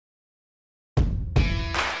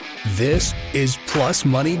This is Plus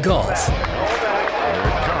Money Golf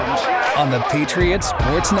on the Patriot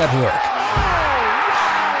Sports Network.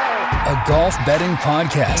 A golf betting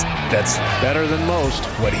podcast that's better than most.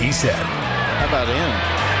 What he said. How about him?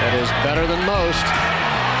 That is better than most.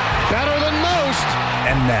 Better than most.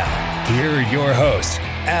 And now, here are your hosts,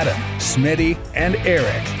 Adam, Smitty, and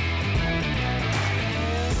Eric.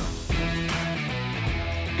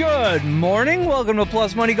 Good morning. Welcome to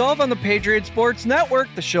Plus Money Golf on the Patriot Sports Network,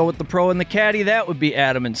 the show with the pro and the caddy. That would be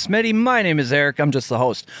Adam and Smitty. My name is Eric. I'm just the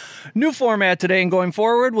host. New format today and going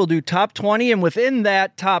forward, we'll do top 20, and within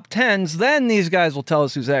that, top 10s. Then these guys will tell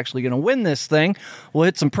us who's actually going to win this thing. We'll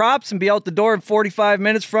hit some props and be out the door in 45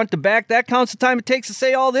 minutes front to back. That counts the time it takes to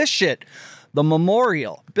say all this shit. The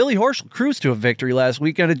Memorial. Billy Horschel cruised to a victory last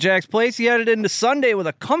weekend at Jack's Place. He headed into Sunday with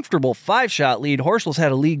a comfortable 5-shot lead. Horschel's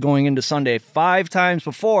had a lead going into Sunday 5 times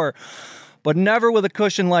before, but never with a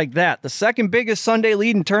cushion like that. The second biggest Sunday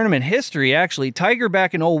lead in tournament history, actually. Tiger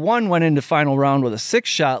back in 01 went into final round with a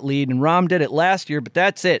 6-shot lead, and Rahm did it last year, but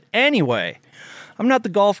that's it. Anyway, I'm not the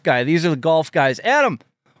golf guy. These are the golf guys. Adam,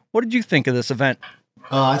 what did you think of this event?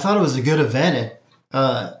 I thought it was a good event.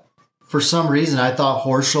 For some reason, I thought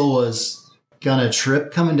Horschel was gonna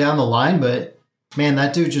trip coming down the line, but man,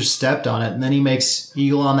 that dude just stepped on it, and then he makes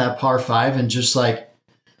eagle on that par 5 and just like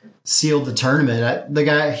sealed the tournament. The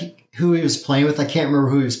guy who he was playing with, I can't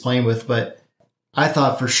remember who he was playing with, but I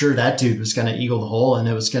thought for sure that dude was gonna eagle the hole, and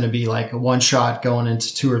it was gonna be like a one shot going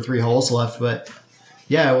into 2 or 3 holes left. But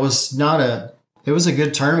yeah, it was a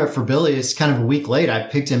good tournament for Billy. It's kind of a week late. I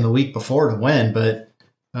picked him the week before to win, but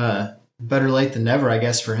better late than never, I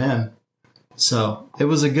guess, for him. So it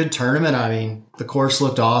was a good tournament. I mean, the course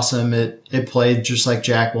looked awesome. It played just like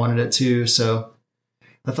Jack wanted it to. So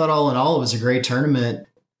I thought all in all, it was a great tournament.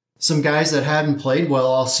 Some guys that hadn't played well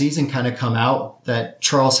all season kind of come out. That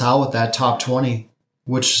Charles Howell with that top 20,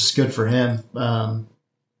 which is good for him,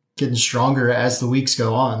 getting stronger as the weeks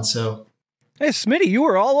go on. So, hey, Smitty, you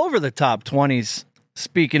were all over the top 20s.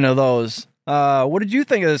 Speaking of those, what did you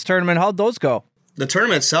think of this tournament? How'd those go? The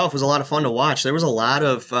tournament itself was a lot of fun to watch. There was a lot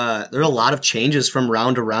of changes from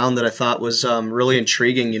round to round that I thought was really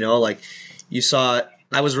intriguing. You know, like you saw,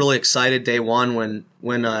 I was really excited day one when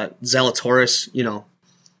Zalatoris, you know,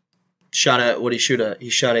 he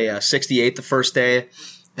shot a 68 the first day,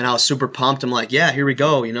 and I was super pumped. I'm like, yeah, here we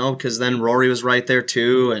go, you know, because then Rory was right there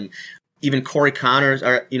too, and even Corey Connors,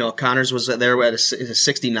 Connors was there at a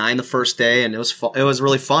 69 the first day, and it was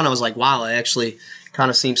really fun. I was like, wow, I actually kind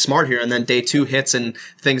of seems smart here. And then day 2 hits and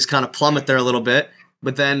things kind of plummet there a little bit.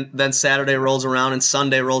 But then Saturday rolls around and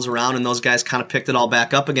Sunday rolls around, and those guys kind of picked it all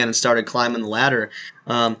back up again and started climbing the ladder.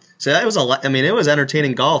 So that was it was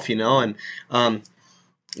entertaining golf, you know, and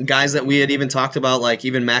guys that we had even talked about, like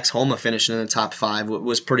even Max Homa finishing in the top 5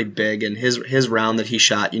 was pretty big, and his round that he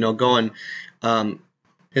shot, you know, going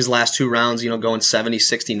his last 2 rounds, you know, going 70,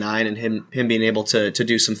 69, and him being able to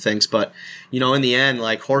do some things. But, you know, in the end,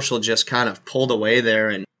 like Horschel just kind of pulled away there,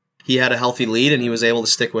 and he had a healthy lead, and he was able to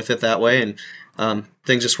stick with it that way, and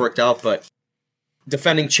things just worked out. But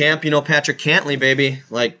defending champ, you know, Patrick Cantlay, baby,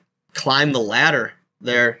 like climbed the ladder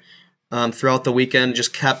there throughout the weekend,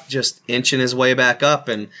 just kept just inching his way back up,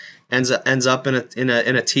 and ends up in a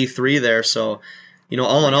T3 there. So, you know,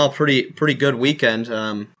 all in all, pretty good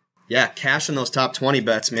weekend. Yeah, cashing those top 20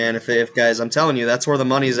 bets, man. If guys, I'm telling you, that's where the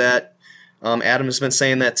money's at. Adam has been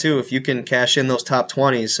saying that too. If you can cash in those top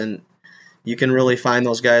 20s, and you can really find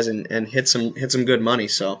those guys and hit some good money.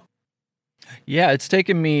 So, yeah, it's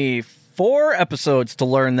taken me 4 episodes to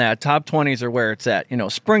learn that top 20s are where it's at. You know,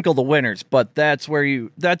 sprinkle the winners, but that's where you're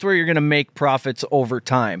going to make profits over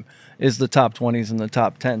time. Is the top 20s and the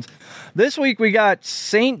top 10s. This week we got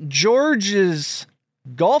St. George's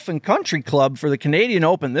Golf and Country Club for the Canadian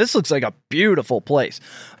Open. This looks like a beautiful place.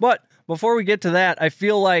 But before we get to that, I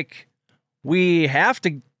feel like we have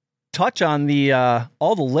to touch on the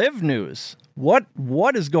all the LIV news. What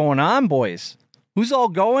is going on, boys? Who's all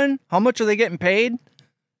going? How much are they getting paid?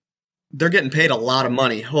 They're getting paid a lot of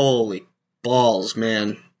money. Holy balls,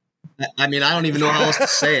 man. I mean, I don't even know how else to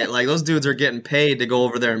say it. Like, those dudes are getting paid to go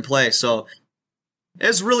over there and play. So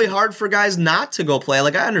it's really hard for guys not to go play.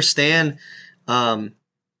 Like, I understand. I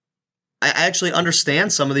actually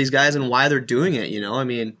understand some of these guys and why they're doing it. You know, I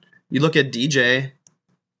mean, you look at DJ,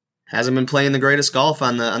 hasn't been playing the greatest golf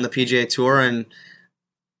on the PGA Tour, and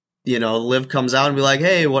you know, LIV comes out and be like,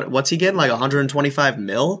 hey, what's he getting? Like 125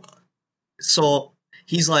 mil? So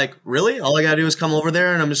he's like, really? All I gotta do is come over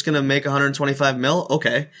there and I'm just gonna make 125 mil?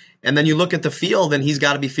 Okay. And then you look at the field and he's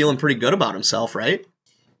got to be feeling pretty good about himself, right?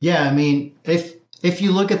 Yeah, I mean, if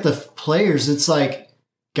you look at the players, it's like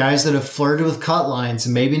guys that have flirted with cut lines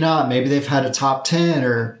and maybe not. Maybe they've had a top 10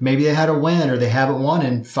 or maybe they had a win or they haven't won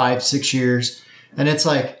in 5-6 years. And it's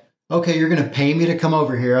like, okay, you're going to pay me to come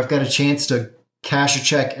over here. I've got a chance to cash a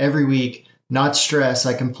check every week, not stress.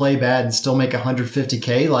 I can play bad and still make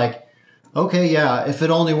 $150K. Like, okay, yeah, if it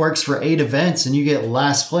only works for 8 events and you get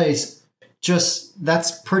last place, just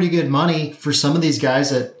that's pretty good money for some of these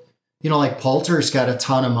guys that, like Poulter's got a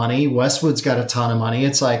ton of money. Westwood's got a ton of money.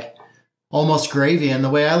 It's like almost gravy. And the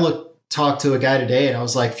way I talked to a guy today, and I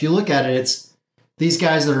was like, if you look at it, it's these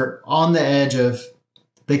guys that are on the edge of,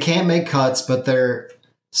 they can't make cuts, but they're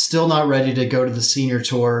still not ready to go to the senior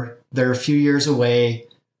tour. They're a few years away.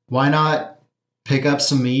 Why not pick up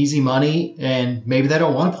some easy money? And maybe they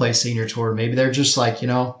don't want to play senior tour. Maybe they're just like,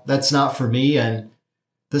 that's not for me. And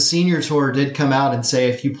the senior tour did come out and say,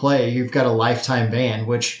 if you play, you've got a lifetime ban,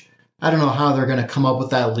 which I don't know how they're going to come up with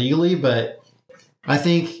that legally, but I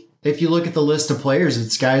think if you look at the list of players,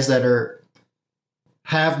 it's guys that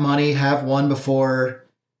have money, have won before,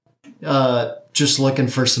 just looking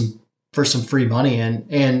for some free money.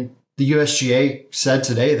 And the USGA said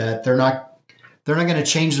today that they're not going to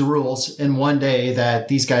change the rules in one day that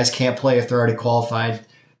these guys can't play if they're already qualified.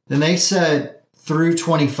 Then they said through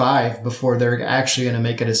 25 before they're actually going to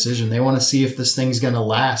make a decision. They want to see if this thing's going to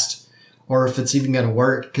last or if it's even going to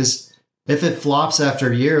work. Because if it flops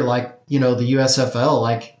after a year, like, the USFL,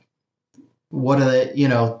 like, what are they,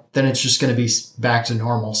 then it's just going to be back to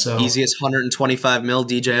normal. So easiest 125 mil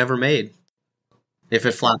DJ ever made if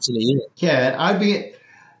it flops in a year. Yeah,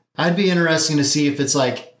 I'd be interesting to see if it's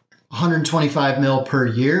like 125 mil per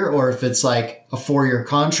year or if it's like a 4-year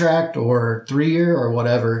contract or 3-year or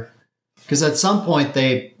whatever. Because at some point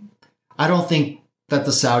I don't think that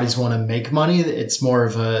the Saudis want to make money. It's more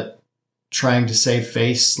of a trying to save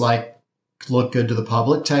face, like look good to the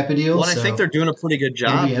public type of deal. Well, I think they're doing a pretty good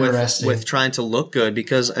job with trying to look good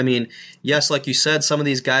because, yes, like you said, some of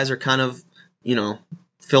these guys are kind of,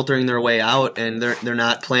 filtering their way out and they're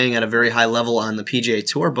not playing at a very high level on the PGA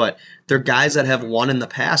Tour, but they're guys that have won in the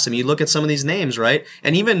past. You look at some of these names, right?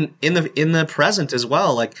 And even in the present as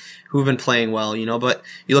well, like who've been playing well, but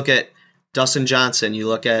you look at Dustin Johnson, you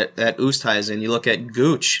look at Oosthuizen, you look at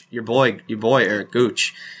Gooch, your boy Eric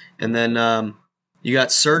Gooch. And then you got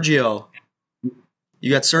Sergio.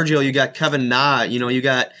 You got Kevin Na, you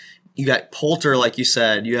got Poulter, like you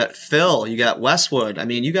said, you got Phil, you got Westwood.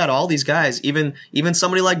 You got all these guys, even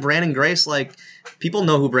somebody like Brandon Grace, like people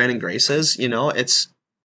know who Brandon Grace is, it's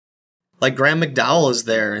like Graham McDowell is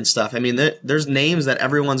there and stuff. There's names that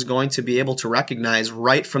everyone's going to be able to recognize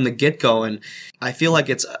right from the get-go. And I feel like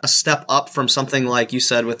it's a step up from something like you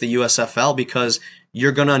said with the USFL because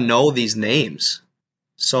you're going to know these names.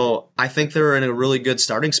 So I think they're in a really good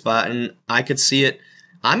starting spot and I could see it.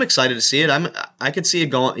 I'm excited to see it. I could see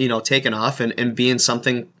it going, taking off and being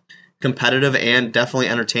something competitive and definitely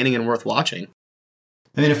entertaining and worth watching.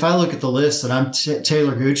 If I look at the list and I'm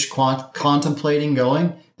Taylor Gooch contemplating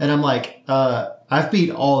going, and I'm like, I've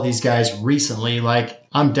beat all these guys recently. Like,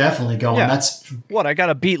 I'm definitely going. Yeah. That's what I got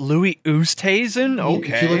to beat Louis Oosthuizen.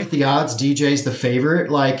 Okay. If you look at the odds, DJ's the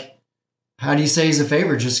favorite. Like, how do you say he's a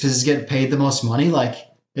favorite? Just because he's getting paid the most money? Like,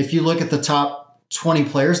 if you look at the top 20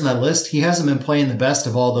 players on that list, he hasn't been playing the best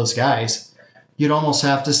of all those guys. You'd almost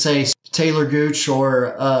have to say Taylor Gooch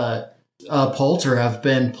or Poulter have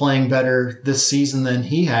been playing better this season than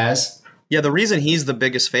he has. Yeah, the reason he's the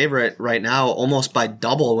biggest favorite right now, almost by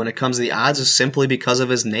double when it comes to the odds, is simply because of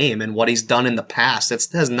his name and what he's done in the past. It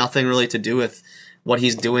has nothing really to do with what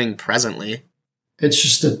he's doing presently. It's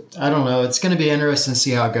just I don't know. It's going to be interesting to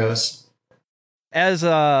see how it goes. As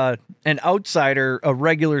an outsider, a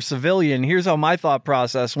regular civilian, here's how my thought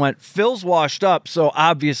process went. Phil's washed up, so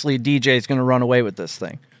obviously DJ's going to run away with this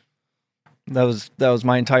thing. That was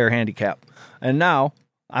my entire handicap. And now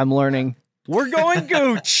I'm learning we're going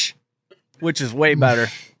Gooch, which is way better.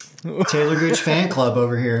 Taylor Gooch fan club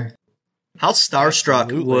over here. How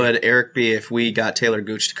starstruck would Eric be if we got Taylor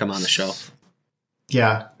Gooch to come on the show?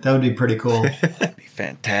 Yeah, that would be pretty cool. That'd be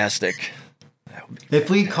fantastic. If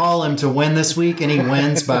we call him to win this week and he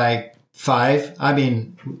wins by 5,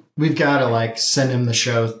 we've got to send him the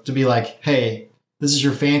show to be like, hey, this is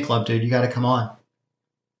your fan club, dude. You got to come on.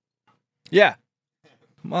 Yeah.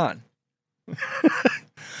 Come on.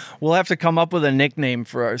 We'll have to come up with a nickname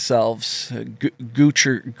for ourselves.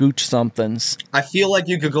 Gooch somethings. I feel like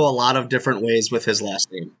you could go a lot of different ways with his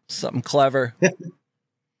last name. Something clever.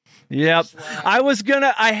 Yep. I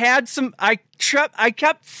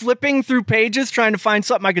kept flipping through pages trying to find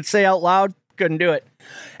something I could say out loud. Couldn't do it.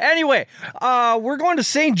 Anyway, we're going to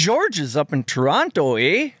St. George's up in Toronto,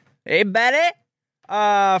 eh? Hey, buddy.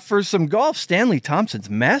 For some golf, Stanley Thompson's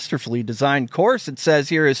masterfully designed course, it says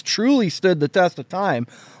here, has truly stood the test of time.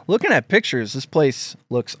 Looking at pictures, this place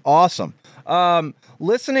looks awesome.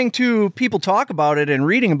 Listening to people talk about it and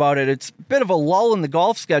reading about it, it's a bit of a lull in the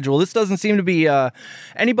golf schedule. This doesn't seem to be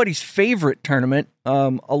anybody's favorite tournament.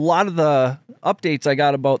 A lot of the updates I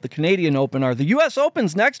got about the Canadian Open are the U.S.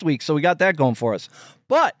 Open's next week, so we got that going for us.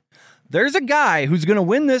 But there's a guy who's going to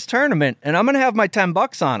win this tournament, and I'm going to have my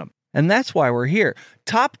 $10 on him. And that's why we're here.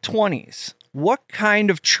 Top 20s. What kind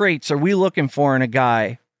of traits are we looking for in a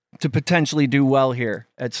guy to potentially do well here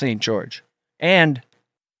at St. George? And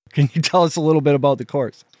can you tell us a little bit about the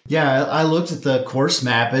course? Yeah, I looked at the course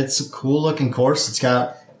map. It's a cool looking course.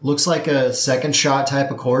 Looks like a second shot type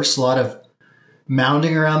of course. A lot of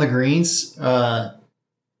mounding around the greens. And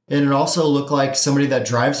it also looked like somebody that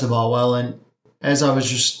drives the ball well. And as I was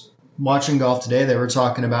just watching golf today, they were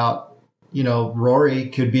talking about, Rory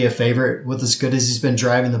could be a favorite with as good as he's been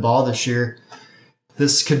driving the ball this year.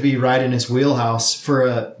 This could be right in his wheelhouse for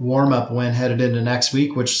a warm-up win headed into next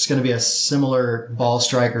week, which is going to be a similar ball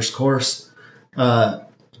strikers course. But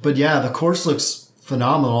yeah, the course looks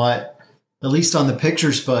phenomenal, at least on the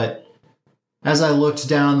pictures. But as I looked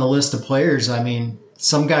down the list of players,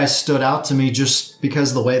 some guys stood out to me just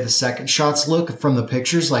because of the way the second shots look from the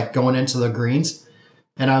pictures, like going into the greens.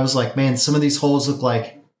 And I was like, man, some of these holes look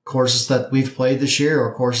like courses that we've played this year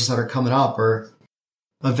or courses that are coming up or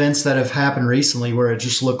events that have happened recently where it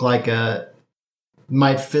just looked like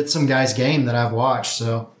might fit some guy's game that I've watched.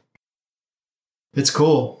 So it's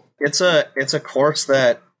cool. It's a course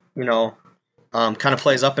that, kind of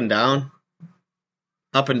plays up and down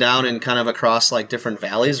and kind of across like different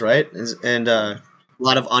valleys, right? And a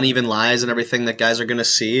lot of uneven lies and everything that guys are going to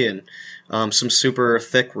see, and some super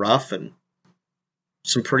thick rough and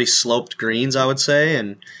some pretty sloped greens, I would say.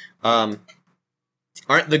 And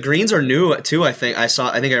the greens are new too. I think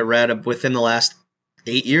I read within the last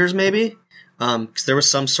 8 years, maybe, because there was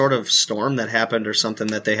some sort of storm that happened or something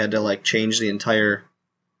that they had to like change the entire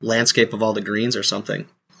landscape of all the greens or something.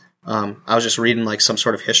 I was just reading like some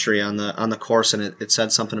sort of history on the course, and it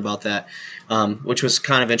said something about that, which was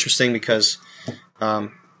kind of interesting because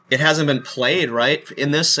it hasn't been played right in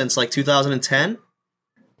this since like 2010.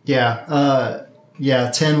 Yeah.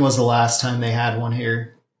 Yeah, 10 was the last time they had one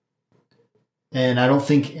here. And I don't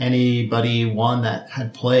think anybody won that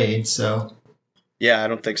had played, so. Yeah, I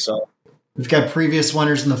don't think so. We've got previous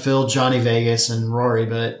winners in the field, Johnny Vegas and Rory,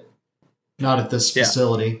 but not at this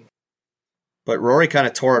facility. But Rory kind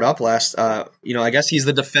of tore it up last, I guess he's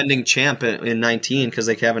the defending champ in 19 because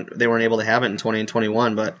they weren't able to have it in 20 and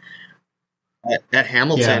 21. But at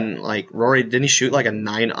Hamilton, like Rory, didn't he shoot like a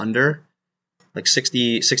 9 under, like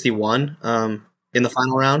 61 in the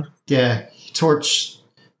final round? Yeah, he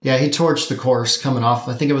torched the course coming off.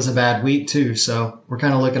 I think it was a bad week too, so we're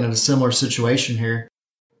kind of looking at a similar situation here.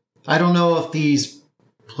 I don't know if these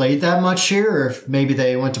played that much here, or if maybe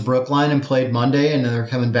they went to Brookline and played Monday and then they're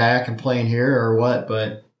coming back and playing here or what,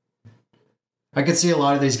 but I could see a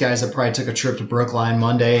lot of these guys that probably took a trip to Brookline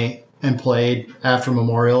Monday and played after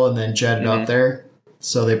Memorial and then jetted up there.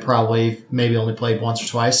 So they probably maybe only played once or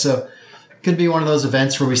twice. So it could be one of those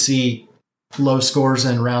events where we see low scores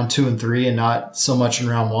in round 2 and 3 and not so much in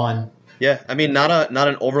round 1. Yeah, not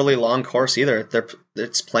an overly long course either.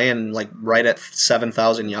 It's playing like right at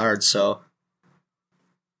 7,000 yards, so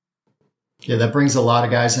yeah, that brings a lot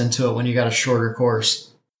of guys into it when you got a shorter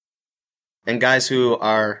course. And guys who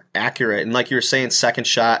are accurate, and like you were saying, second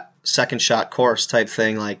shot course type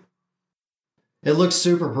thing. Like it looks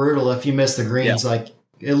super brutal if you miss the greens. Yeah. Like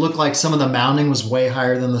it looked like some of the mounding was way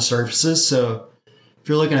higher than the surfaces. So if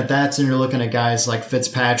you're looking at that, then you're looking at guys like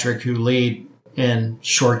Fitzpatrick who lead in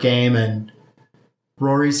short game, and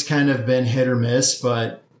Rory's kind of been hit or miss,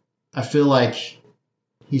 but I feel like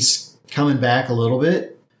he's coming back a little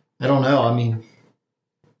bit. I don't know.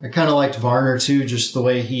 I kind of liked Varner too, just the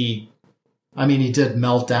way he did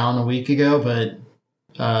melt down a week ago, but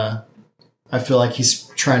I feel like he's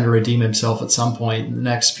trying to redeem himself at some point in the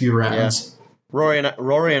next few rounds. Yeah.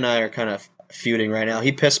 Rory and I are kind of feuding right now.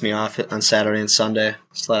 He pissed me off on Saturday and Sunday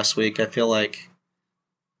this last week. I feel like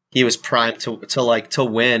he was primed to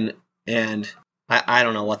win, and I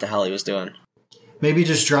don't know what the hell he was doing. Maybe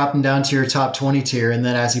just drop him down to your top 20 tier, and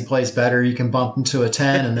then as he plays better, you can bump him to a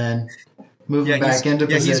 10 and then move him back into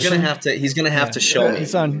position. He's gonna have to show me.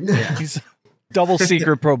 He's double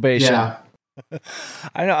secret probation. Yeah.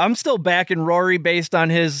 I know. I'm still backing Rory based on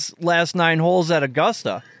his last 9 holes at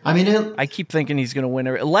Augusta. I keep thinking he's going to win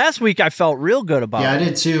it. Last week, I felt real good about it. Yeah, I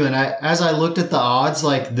did too. And as I looked at the odds,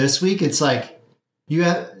 like this week, it's like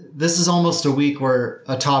this is almost a week where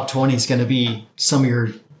a top 20 is going to be some of your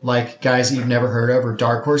like guys that you've never heard of or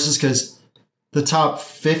dark horses, because the top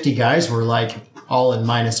 50 guys were like all in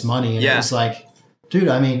minus money. And it was like, dude,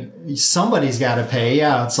 I mean, somebody's got to pay.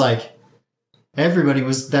 Yeah, it's like everybody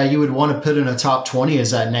was that you would want to put in a top 20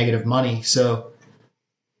 is that negative money. So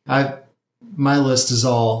my list is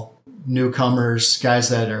all newcomers, guys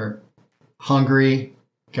that are hungry,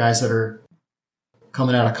 guys that are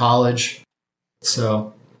coming out of college.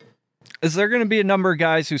 So is there going to be a number of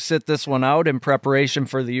guys who sit this one out in preparation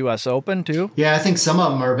for the U.S. Open too? Yeah, I think some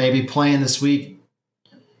of them are maybe playing this week,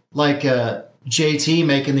 like JT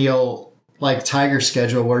making the old like Tiger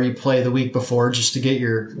schedule where you play the week before just to get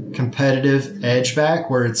your competitive edge back,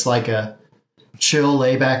 where it's like a chill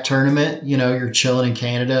layback tournament. You know, you're chilling in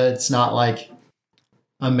Canada. It's not like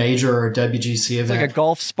a major or a WGC event. It's like a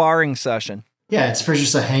golf sparring session. Yeah, it's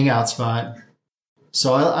just a hangout spot.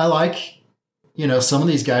 So I like, you know, some of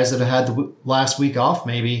these guys that have had the last week off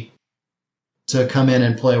maybe to come in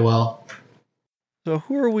and play well. So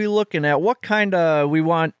who are we looking at? What kind of we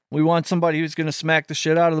want somebody who's going to smack the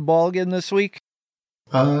shit out of the ball again this week?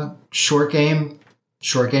 Short game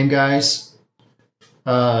guys.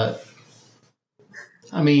 I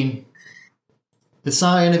mean, it's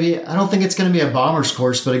not going to be, I don't think it's going to be a bomber's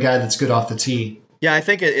course, but a guy that's good off the tee. Yeah, I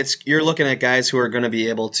think you're looking at guys who are going to be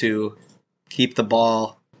able to keep the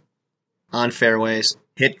ball on fairways,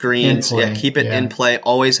 hit greens, keep it in play,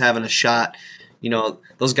 always having a shot. You know,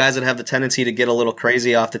 those guys that have the tendency to get a little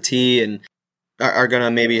crazy off the tee and are going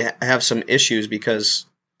to maybe have some issues because,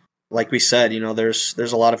 like we said, you know, there's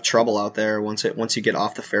a lot of trouble out there once you get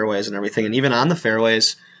off the fairways and everything, and even on the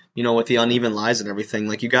fairways, you know, with the uneven lies and everything,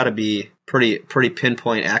 like you got to be pretty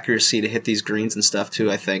pinpoint accuracy to hit these greens and stuff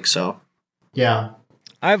too, I think so. Yeah.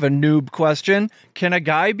 I have a noob question. Can a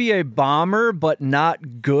guy be a bomber but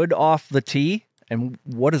not good off the tee? And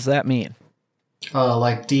what does that mean?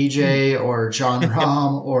 Like DJ or John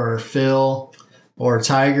Rahm or Phil or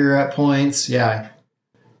Tiger at points. Yeah.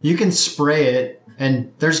 You can spray it,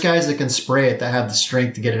 and there's guys that can spray it that have the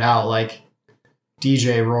strength to get it out, like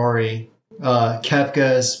DJ, Rory.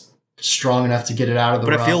 Koepka is strong enough to get it out of the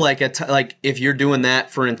rough. But I feel like like if you're doing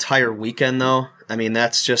that for an entire weekend, though, I mean,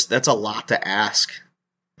 that's a lot to ask.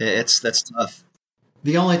 That's tough.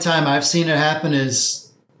 The only time I've seen it happen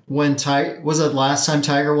is when was it last time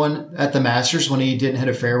Tiger won at the Masters when he didn't hit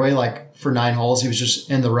a fairway like for 9 holes. He was just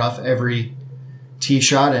in the rough every tee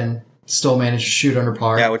shot and still managed to shoot under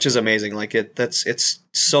par. Yeah, which is amazing. Like it's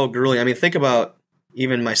so grueling. I mean, think about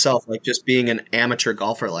even myself, like just being an amateur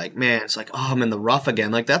golfer. Like, man, it's like, oh, I'm in the rough again.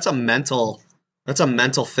 Like that's a mental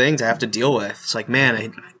thing to have to deal with. It's like, man, I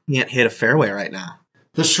can't hit a fairway right now.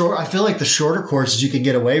 I feel like the shorter courses you can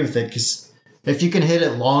get away with it because if you can hit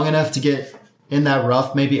it long enough to get in that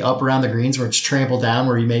rough, maybe up around the greens where it's trampled down,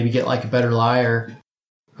 where you maybe get like a better lie, or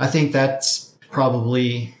I think that's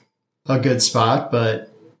probably a good spot.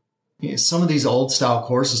 But you know, some of these old style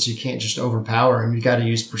courses you can't just overpower them. You got to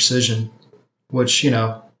use precision, which, you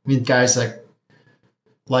know, I mean, guys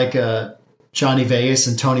like Johnny Vegas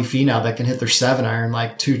and Tony Finau that can hit their 7-iron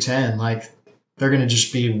like 210, like. They're going to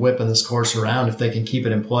just be whipping this course around if they can keep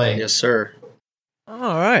it in play. Yes, sir.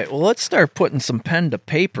 All right. Well, let's start putting some pen to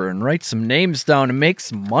paper and write some names down and make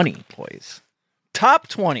some money, boys. Top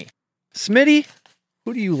 20. Smitty,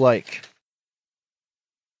 who do you like?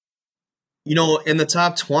 You know, in the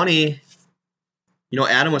top 20, you know,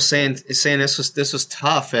 Adam was saying this was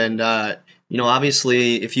tough. And, you know,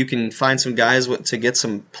 obviously if you can find some guys to get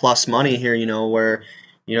some plus money here, you know, where,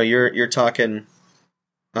 you know, you're talking,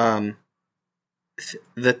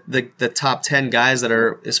 the top 10 guys that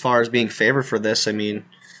are as far as being favored for this. I mean,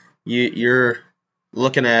 you're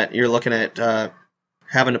looking at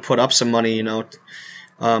having to put up some money, you know.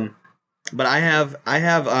 But I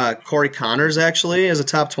have Corey Connors actually as a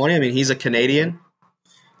top 20. I mean, he's a Canadian.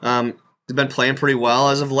 He's been playing pretty well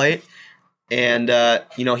as of late, and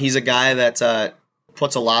you know, he's a guy that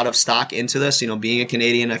puts a lot of stock into this. You know, being a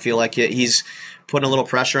Canadian, I feel like he's putting a little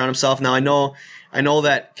pressure on himself. Now, I know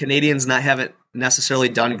that Canadians haven't necessarily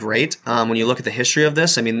done great when you look at the history of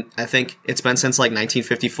this. I mean, I think it's been since like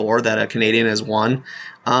 1954 that a Canadian has won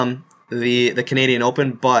the Canadian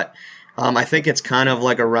Open, but I think it's kind of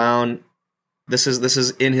like around this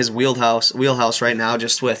is in his wheelhouse right now,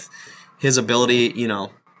 just with his ability, you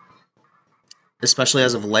know, especially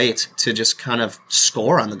as of late, to just kind of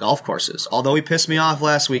score on the golf courses. Although he pissed me off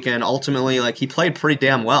last weekend, ultimately, like, he played pretty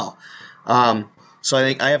damn well. So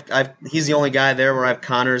I think he's the only guy there where I have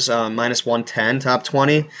Connors minus 110, top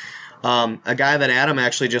 20. A guy that Adam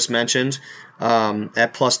actually just mentioned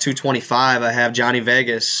at plus 225, I have Johnny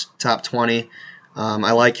Vegas, top 20.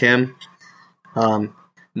 I like him.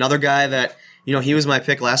 Another guy that, you know, he was my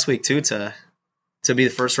pick last week too to to be the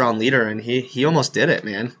first round leader, and he almost did it,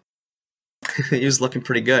 man. He was looking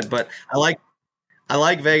pretty good, but I like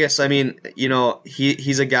Vegas. I mean,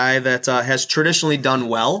 he's a guy that has traditionally done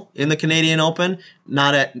well in the Canadian Open,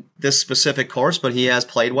 not at this specific course, but he has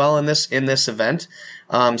played well in this event.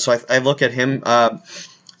 So I look at him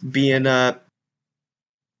being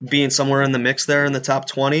somewhere in the mix there in the top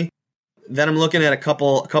 20. Then I'm looking at a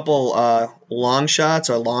couple long shots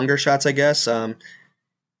or longer shots, I guess.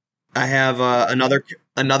 I have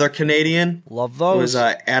another Canadian. Love those. Who is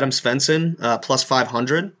Adam Svensson, plus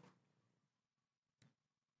 500.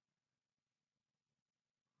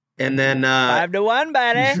 And then 5-1,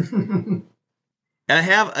 buddy. And I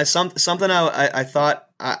have something I thought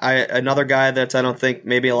another guy that I don't think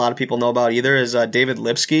maybe a lot of people know about either is David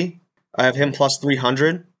Lipsky. I have him plus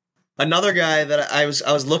 300. Another guy that I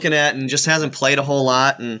was looking at and just hasn't played a whole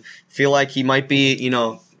lot, and feel like he might be,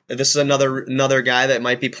 this is another guy that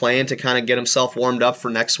might be playing to kind of get himself warmed up for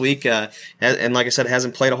next week. And like I said,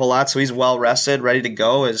 hasn't played a whole lot, so he's well rested, ready to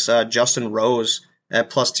go. Is Justin Rose at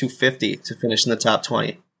plus 250 to finish in the top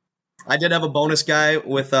 20. I did have a bonus guy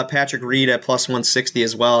with Patrick Reed at plus 160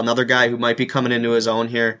 as well. Another guy who might be coming into his own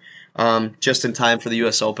here, just in time for the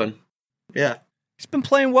U.S. Open. Yeah, he's been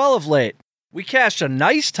playing well of late. We cashed a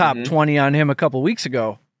nice top 20 on him a couple weeks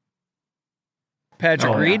ago.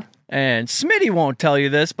 Patrick Reed. And Smitty won't tell you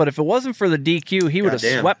this, but if it wasn't for the DQ, he would have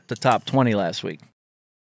swept the top 20 last week.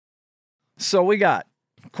 So we got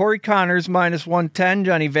Corey Connors minus 110,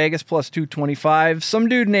 Johnny Vegas plus 225, some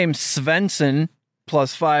dude named Svensson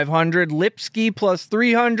plus 500, Lipsky plus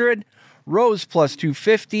 300, Rose plus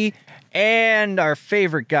 250, and our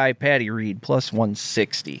favorite guy, Patty Reed, plus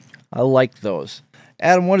 160. I like those.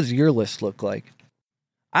 Adam, what does your list look like?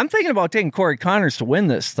 I'm thinking about taking Corey Connors to win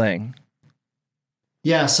this thing.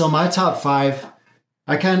 Yeah, so my top 5,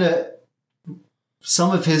 my top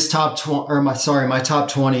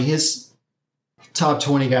 20, his top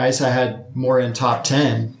 20 guys, I had more in top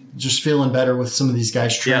 10. Just feeling better with some of these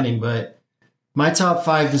guys trending. Yep. But my top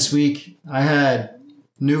 5 this week, I had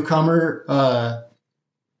newcomer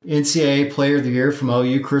NCAA Player of the Year from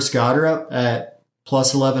OU, Chris Gotterup at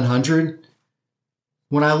plus 1,100.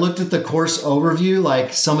 When I looked at the course overview,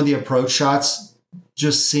 like some of the approach shots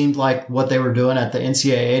just seemed like what they were doing at the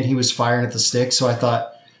NCAA, and he was firing at the stick. So I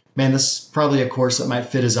thought, man, this is probably a course that might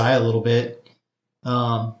fit his eye a little bit.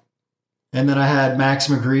 And then I had Max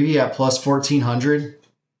McGreevy at plus 1,400.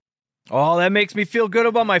 Oh, that makes me feel good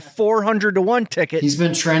about my 400-1 ticket. He's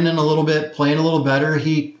been trending a little bit, playing a little better.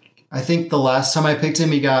 I think the last time I picked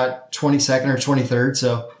him, he got 22nd or 23rd.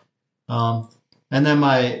 So, and then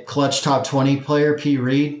my clutch top 20 player, P.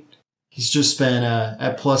 Reed, he's just been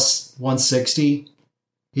at plus 160.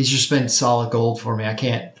 He's just been solid gold for me.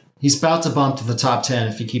 He's about to bump to the top 10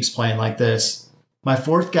 if he keeps playing like this. My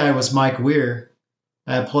fourth guy was Mike Weir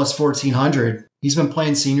at plus 1,400. He's been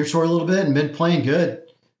playing senior tour a little bit and been playing good.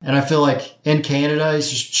 And I feel like in Canada, he's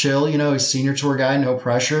just chill. He's senior tour guy, no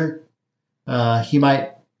pressure. He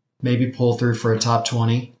might maybe pull through for a top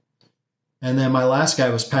 20. And then my last guy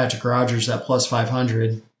was Patrick Rogers at plus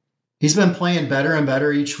 500. He's been playing better and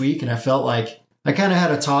better each week, and I felt like I kind of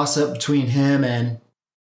had a toss-up between him and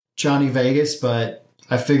Johnny Vegas, but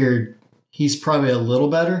I figured he's probably a little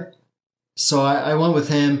better. So I went with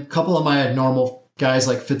him. A couple of my normal guys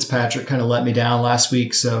like Fitzpatrick kind of let me down last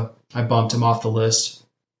week, so I bumped him off the list.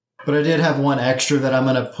 But I did have one extra that I'm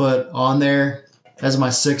going to put on there as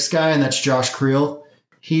my sixth guy, and that's Josh Creel.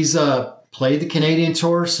 He's played the Canadian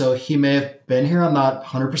Tour, so he may have been here. I'm not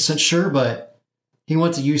 100% sure, but he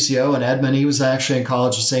went to UCO in Edmond. He was actually in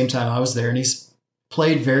college the same time I was there, and he's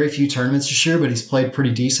played very few tournaments this year, but he's played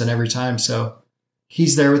pretty decent every time. So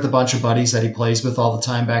he's there with a bunch of buddies that he plays with all the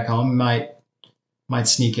time back home. He might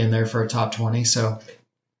sneak in there for a top 20. So a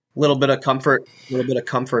little bit of comfort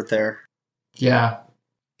there. Yeah.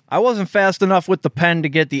 I wasn't fast enough with the pen to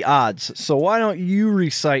get the odds, so why don't you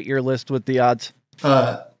recite your list with the odds?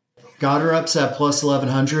 Gotterup's at plus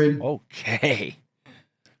 1,100. Okay.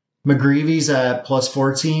 McGreevy's at plus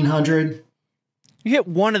 1,400. You hit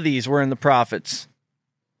one of these, we're in the profits.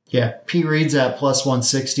 Yeah. P. Reed's at plus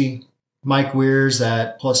 160. Mike Weir's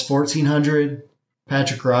at plus 1,400.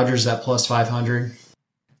 Patrick Rogers at plus 500.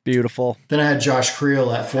 Beautiful. Then I had Josh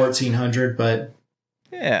Creel at 1,400, but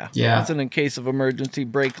yeah. Yeah. That's an in case of emergency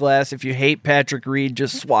break glass. If you hate Patrick Reed,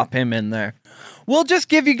 just swap him in there. We'll just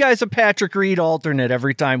give you guys a Patrick Reed alternate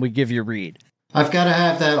every time we give you Reed. I've got to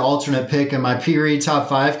have that alternate pick in my P. Reed top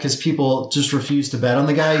 5 because people just refuse to bet on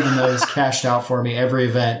the guy, even though he's cashed out for me every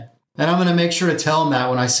event. And I'm going to make sure to tell him that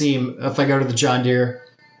when I see him. If I go to the John Deere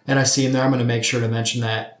and I see him there, I'm going to make sure to mention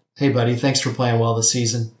that. Hey, buddy, thanks for playing well this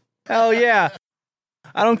season. Hell yeah.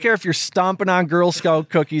 I don't care if you're stomping on Girl Scout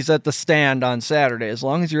cookies at the stand on Saturday. As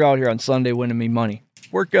long as you're out here on Sunday winning me money,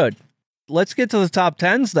 we're good. Let's get to the top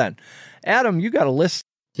 10s then. Adam, you got a list.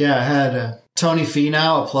 Yeah, I had Tony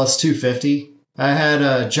Finau at plus 250. I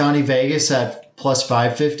had Johnny Vegas at plus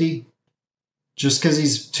 550. Just because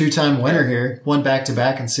he's two-time winner here. Won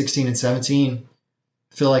back-to-back in 16 and 17.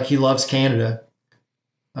 I feel like he loves Canada.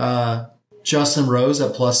 Justin Rose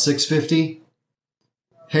at plus 650.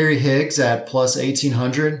 Harry Higgs at plus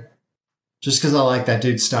 1800. Just because I like that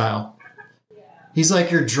dude's style. He's like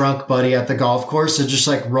your drunk buddy at the golf course that just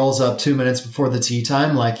like rolls up 2 minutes before the tee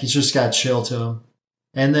time. Like he's just got chill to him.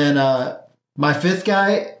 And then my fifth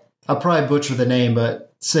guy, I'll probably butcher the name,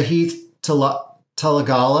 but Sahith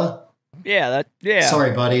Talagala. Yeah,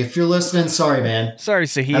 Sorry, buddy. If you're listening, sorry, man. Sorry,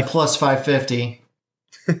 Sahith. At plus 550.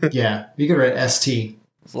 Yeah, you could write ST.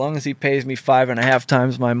 As long as he pays me 5.5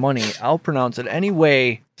 times my money, I'll pronounce it any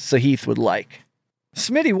way Sahith would like.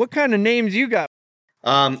 Smitty, what kind of names you got?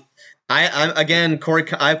 I have Corey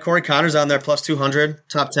Connors on there plus 200,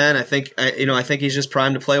 top 10. I think he's just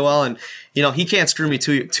primed to play well, and he can't screw me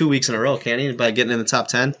two weeks in a row, can he? By getting in the top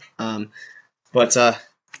 10. But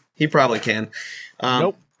he probably can.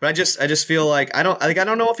 Nope. But I just feel like I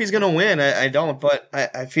don't know if he's gonna win. I don't, but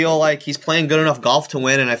I feel like he's playing good enough golf to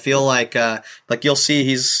win, and I feel like you'll see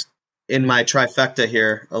he's in my trifecta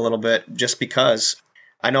here a little bit just because.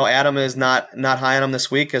 I know Adam is not high on him this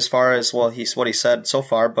week as far as he's what he said so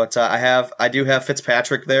far, but I do have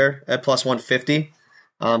Fitzpatrick there at plus 150.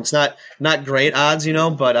 It's not great odds,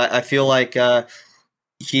 but I feel like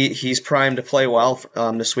he's primed to play well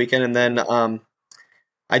this weekend, and then.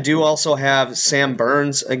 I do also have Sam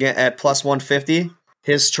Burns again at plus 150.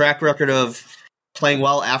 His track record of playing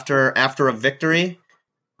well after a victory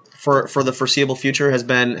for the foreseeable future has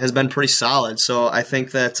been pretty solid. So I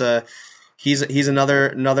think that he's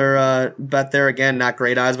another bet there. Again, not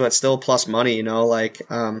great odds, but still plus money. And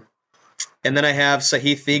then I have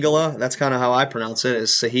Sahith Theegala. That's kind of how I pronounce it,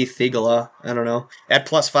 is Sahith Theegala. I don't know, at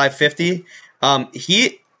plus 550.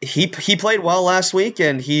 He played well last week,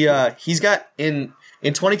 and he's got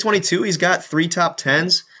in 2022, he's got 3 top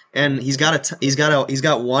 10s, and he's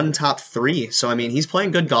got 1 top 3. So I mean, he's playing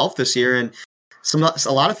good golf this year, and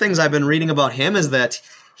a lot of things I've been reading about him is that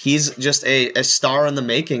he's just a star in the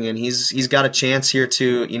making, and he's got a chance here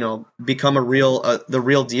to become the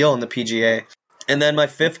real deal in the PGA. And then my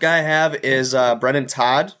fifth guy I have is Brendan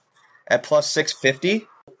Todd at plus 650.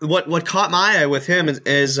 What caught my eye with him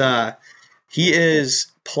is he is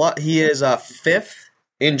fifth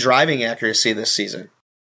in driving accuracy this season.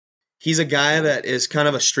 He's a guy that is kind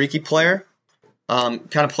of a streaky player,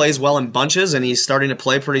 kind of plays well in bunches, and he's starting to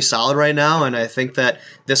play pretty solid right now, and I think that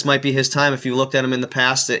this might be his time. If you looked at him in the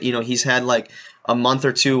past, that he's had like a month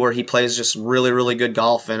or two where he plays just really, really good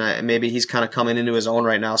golf, and maybe he's kind of coming into his own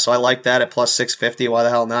right now. So I like that at plus 650. Why the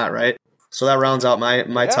hell not, right? So that rounds out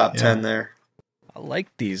my top 10 there. I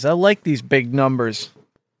like these big numbers.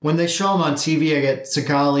 When they show them on TV, I get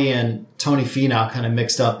Sakali and Tony Finau kind of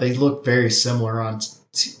mixed up. They look very similar on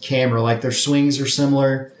camera. Like their swings are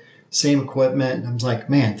similar, same equipment. I'm like,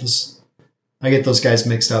 man, I get those guys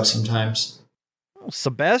mixed up sometimes.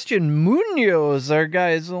 Sebastian Munoz, our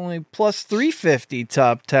guy, is only plus 350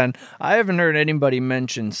 top 10. I haven't heard anybody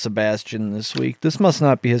mention Sebastian this week. This must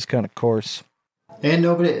not be his kind of course.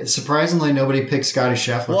 And surprisingly, nobody picked Scotty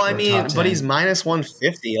Scheffler. Well, I mean, but he's minus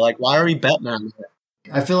 150. Like, why are we betting on that?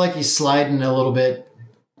 I feel like he's sliding a little bit.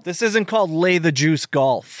 This isn't called lay the juice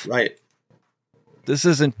golf. Right. This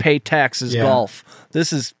isn't pay taxes golf.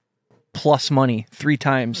 This is plus money 3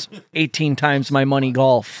 times, 18 times my money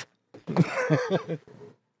golf.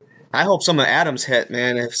 I hope some of Adam's hit,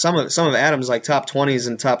 man. If some of Adam's like top 20s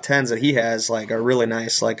and top 10s that he has like are really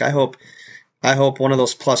nice. Like I hope one of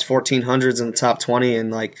those plus 1400s in the top 20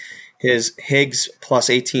 and like his Higgs plus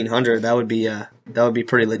 1800, that would be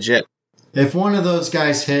pretty legit. If one of those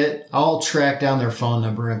guys hit, I'll track down their phone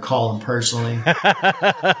number and call them personally.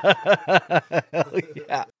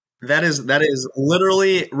 Yeah. That is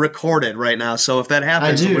literally recorded right now. So if that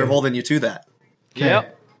happens, we're holding you to that. Okay.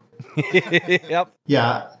 Yep. Yep.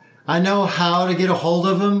 Yeah. I know how to get a hold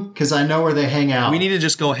of them because I know where they hang out. We need to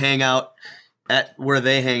just go hang out at where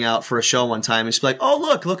they hang out for a show one time. And just be like,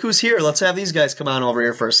 oh, look who's here. Let's have these guys come on over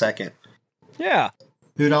here for a second. Yeah.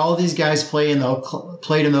 Dude, all of these guys played in the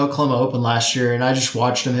Oklahoma Open last year, and I just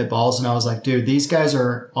watched them hit balls, and I was like, dude, these guys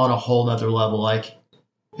are on a whole nother level. Like,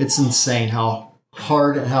 it's insane how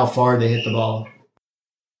hard and how far they hit the ball.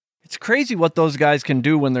 It's crazy what those guys can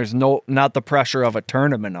do when there's not the pressure of a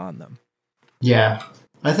tournament on them. Yeah.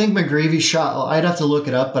 I think McGreevy shot, I'd have to look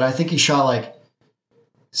it up, but I think he shot like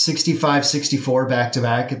 65, 64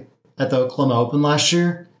 back-to-back at the Oklahoma Open last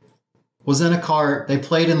year was in a cart. They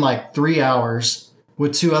played in like 3 hours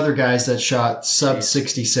with 2 other guys that shot sub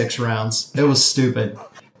 66 rounds. It was stupid.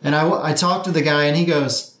 And I talked to the guy and he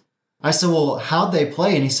goes, I said, well, how'd they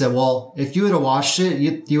play? And he said, well, if you would have watched it,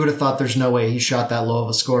 you would have thought there's no way he shot that low of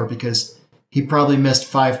a score because he probably missed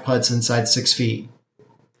 5 putts inside 6 feet.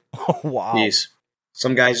 Oh, wow. Jeez.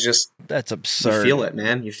 Some guys just... That's absurd. You feel it,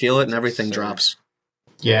 man. You feel it and everything drops.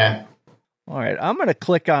 Yeah. All right, I'm going to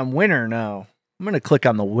click on winner now. I'm going to click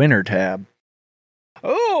on the winner tab.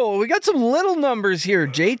 Oh, we got some little numbers here.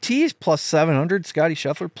 JT's plus 700, Scotty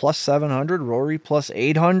Scheffler plus 700, Rory plus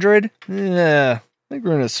 800. Yeah, I think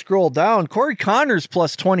we're going to scroll down. Corey Connors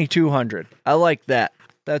plus 2,200. I like that.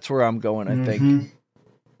 That's where I'm going, I think.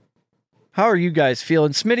 How are you guys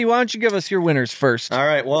feeling? Smitty, why don't you give us your winners first? All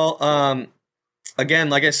right, well, again,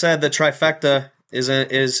 like I said, the trifecta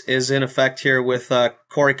is in effect here with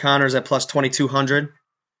Corey Connors at plus 2,200.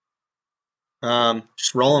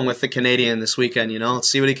 Just rolling with the Canadian this weekend, let's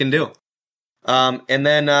see what he can do. And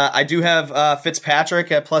then I do have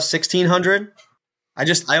Fitzpatrick at plus 1,600.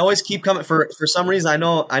 I always keep coming for some reason. I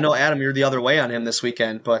know Adam, you're the other way on him this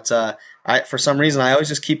weekend, but for some reason I always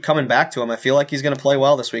just keep coming back to him. I feel like he's going to play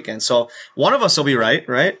well this weekend. So one of us will be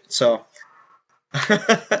right? So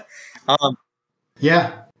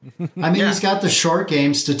yeah. I mean, he's got the short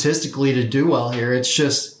game statistically to do well here. It's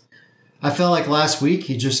just, I felt like last week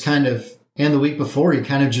he just kind of, and the week before he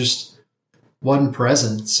kind of just wasn't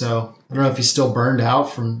present. So I don't know if he's still burned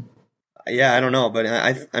out from. Yeah, I don't know, but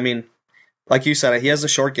I mean, like you said, he has a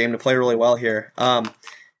short game to play really well here. I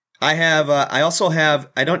also have,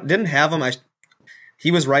 didn't have him. He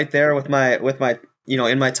was right there with my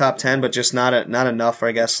in my top 10, but just not enough,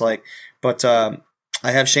 I guess. But I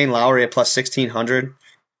have Shane Lowry at plus 1,600.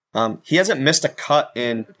 He hasn't missed a cut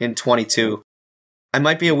in 22. I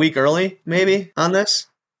might be a week early, maybe, on this.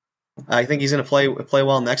 I think he's going to play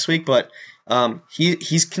well next week, but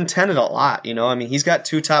he's contended a lot. I mean, he's got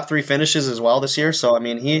 2 top 3 finishes as well this year. So I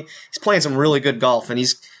mean, he's playing some really good golf, and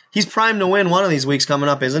he's primed to win one of these weeks coming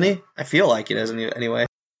up, isn't he? I feel like it is anyway.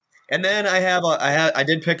 And then I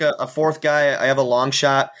did pick a fourth guy. I have a long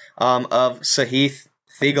shot of Sahith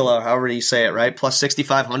Theegala, however you say it, right? Plus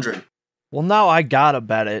 6,500. Well, now I gotta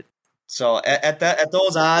bet it. So at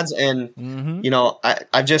those odds, and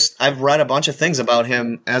I've read a bunch of things about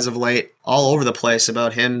him as of late, all over the place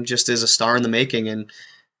about him just as a star in the making. And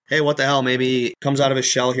hey, what the hell? Maybe he comes out of his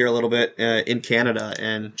shell here a little bit in Canada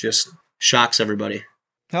and just shocks everybody.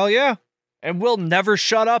 Hell yeah! And we'll never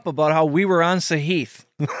shut up about how we were on Sahith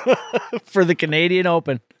for the Canadian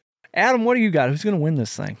Open. Adam, what do you got? Who's going to win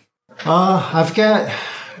this thing? I've got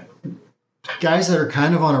guys that are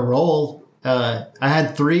kind of on a roll. I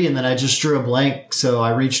had 3 and then I just drew a blank. So I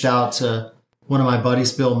reached out to one of my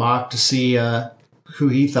buddies, Bill Mock, to see who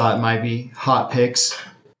he thought might be hot picks.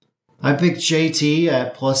 I picked JT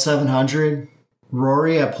at plus 700,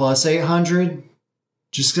 Rory at plus 800,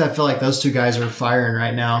 just because I feel like those 2 guys are firing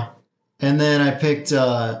right now. And then I picked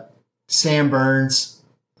Sam Burns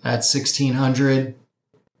at 1,600.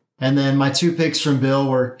 And then my 2 picks from Bill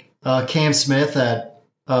were Cam Smith at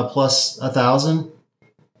plus 1,000.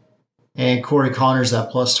 And Corey Connors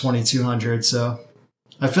at plus 2,200. So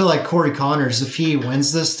I feel like Corey Connors, if he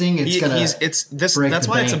wins this thing, that's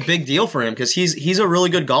why it's a big deal for him, because he's a really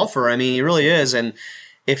good golfer. I mean, he really is, and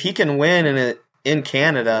if he can win in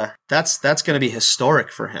Canada, that's going to be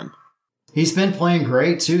historic for him. He's been playing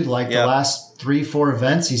great too. The last 3-4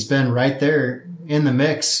 events, he's been right there in the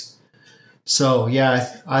mix. So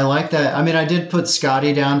yeah, I like that. I mean, I did put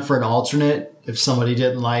Scotty down for an alternate if somebody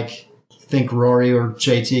didn't think Rory or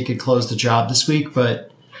JT could close the job this week,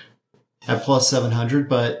 but at plus 700.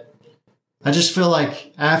 But I just feel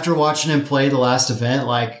like after watching him play the last event,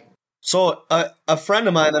 so a friend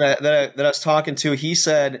of mine that I was talking to, he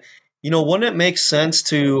said, wouldn't it make sense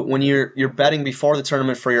to, when you're betting before the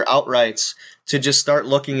tournament for your outrights, to just start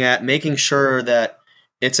looking at making sure that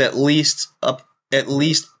it's at least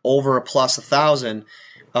over a plus 1,000,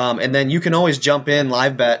 and then you can always jump in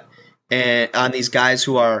live bet and on these guys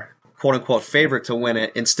who are quote unquote favorite to win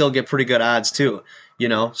it and still get pretty good odds too,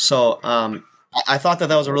 So I thought that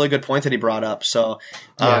was a really good point that he brought up. So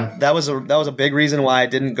that was a big reason why I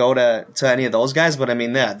didn't go to any of those guys. But I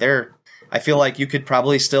mean, I feel like you could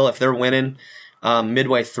probably still, if they're winning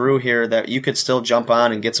midway through here, that you could still jump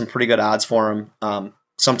on and get some pretty good odds for them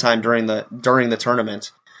sometime during the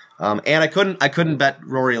tournament. And I couldn't bet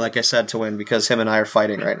Rory, like I said, to win because him and I are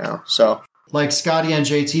fighting right now. So Scotty and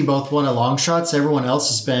JT both won at long shots. Everyone else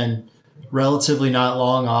has been relatively not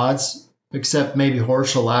long odds, except maybe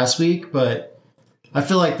Horschel last week. But I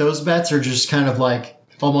feel like those bets are just kind of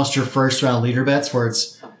almost your first round leader bets, where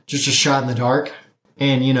it's just a shot in the dark.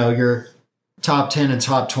 And, your top 10 and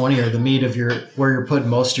top 20 are the meat of where you're putting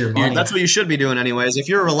most of your money. Dude, that's what you should be doing anyways. If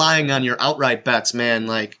you're relying on your outright bets, man,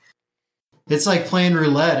 it's like playing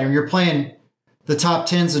roulette. And you're playing the top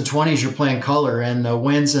 10s and 20s, you're playing color, and the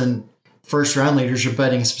wins and first round leaders, you're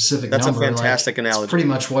betting a specific number. That's a fantastic analogy. It's pretty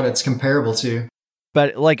much what it's comparable to.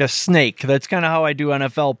 But like a snake, that's kind of how I do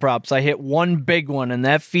NFL props. I hit one big one, and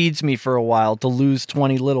that feeds me for a while to lose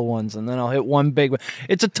 20 little ones, and then I'll hit one big one.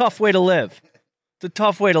 It's a tough way to live.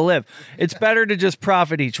 It's better to just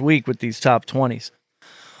profit each week with these top 20s.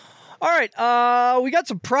 All right, we got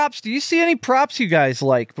some props. Do you see any props you guys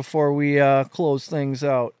like before we close things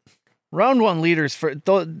out? Round one leaders,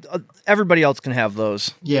 everybody else can have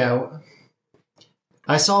those. Yeah.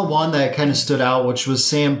 I saw one that kind of stood out, which was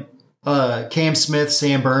Cam Smith,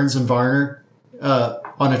 Sam Burns, and Varner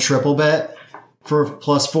on a triple bet for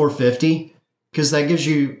plus 450, because that gives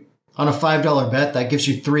you, on a $5 bet, that gives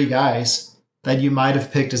you three guys that you might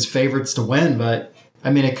have picked as favorites to win, but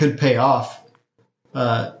it could pay off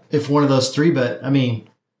if one of those three. But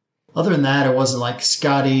other than that, it wasn't like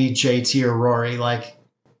Scotty, JT, or Rory. Like,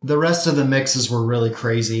 the rest of the mixes were really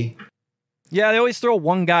crazy. Yeah, they always throw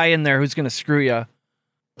one guy in there who's going to screw you.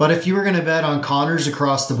 But if you were going to bet on Connors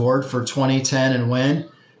across the board for 2010 and win,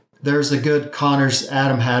 there's a good Connors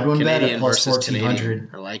Adam Hadwin bet at plus 1,400.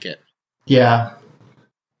 I like it. Yeah.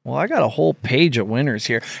 Well, I got a whole page of winners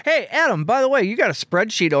here. Hey, Adam, by the way, you got a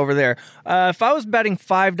spreadsheet over there. If I was betting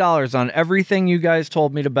 $5 on everything you guys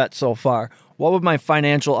told me to bet so far, what would my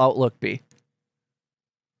financial outlook be?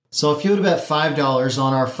 So if you would have bet $5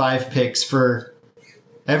 on our 5 picks for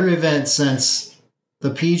every event since the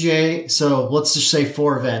PGA, so let's just say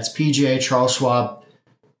 4 events, PGA, Charles Schwab,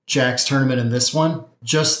 Jack's tournament, and this one,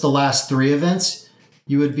 just the last 3 events,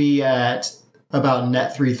 you would be at about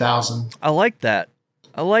net 3,000. I like that.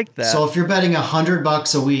 So if you're betting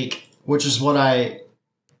 $100 a week, which is what I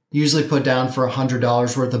usually put down for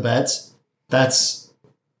 $100 worth of bets, that's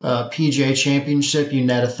PGA Championship, you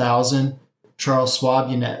net 1,000. Charles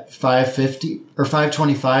Schwab, you net 550 or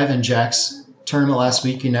 525, and Jack's tournament last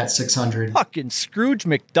week, you net 600. Fucking Scrooge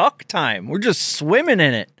McDuck time. We're just swimming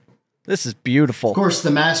in it. This is beautiful. Of course,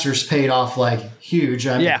 the Masters paid off huge.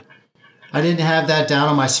 Yeah. I didn't have that down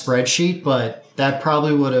on my spreadsheet, but that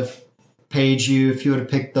probably would have paid you if you would have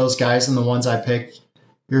picked those guys and the ones I picked.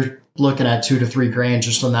 You're looking at $2,000 to $3,000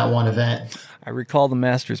 just on that one event. I recall the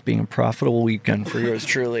Masters being a profitable weekend for yours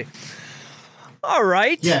truly. All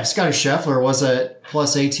right. Yeah, Scotty Scheffler was at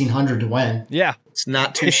plus 1,800 to win. Yeah. It's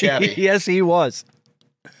not too shabby. Yes, he was.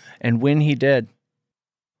 And win he did.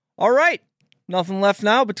 All right. Nothing left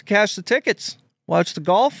now but to cash the tickets, watch the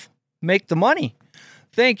golf, make the money.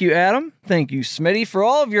 Thank you, Adam. Thank you, Smitty, for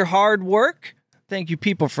all of your hard work. Thank you,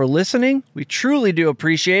 people, for listening. We truly do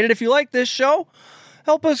appreciate it. If you like this show,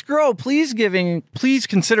 help us grow. Please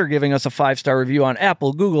consider giving us a 5-star review on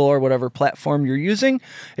Apple, Google, or whatever platform you're using.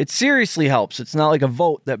 It seriously helps. It's not like a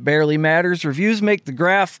vote that barely matters. Reviews make the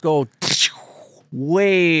graph go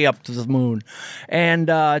way up to the moon, and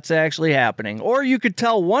it's actually happening. Or you could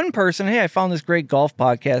tell one person, hey, I found this great golf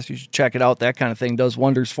podcast. You should check it out. That kind of thing does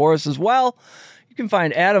wonders for us as well. You can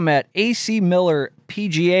find Adam at AC Miller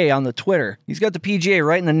PGA on the Twitter. He's got the PGA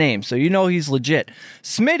right in the name, so you know he's legit.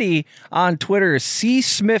 Smitty on Twitter is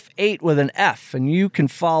CSmith8 with an F, and you can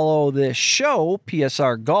follow this show,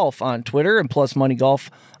 PSR Golf, on Twitter and Plus Money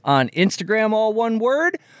Golf on Instagram, all one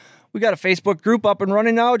word. We got a Facebook group up and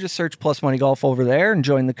running now. Just search Plus Money Golf over there and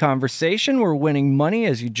join the conversation. We're winning money,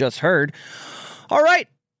 as you just heard. All right.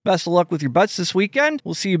 Best of luck with your bets this weekend.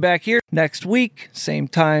 We'll see you back here next week. Same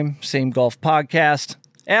time, same golf podcast.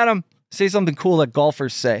 Adam, say something cool that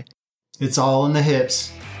golfers say. It's all in the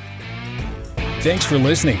hips. Thanks for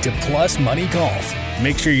listening to Plus Money Golf.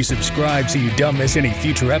 Make sure you subscribe so you don't miss any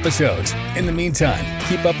future episodes. In the meantime,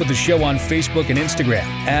 keep up with the show on Facebook and Instagram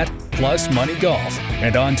at Plus Money Golf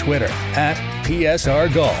and on Twitter at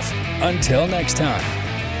PSR Golf. Until next time.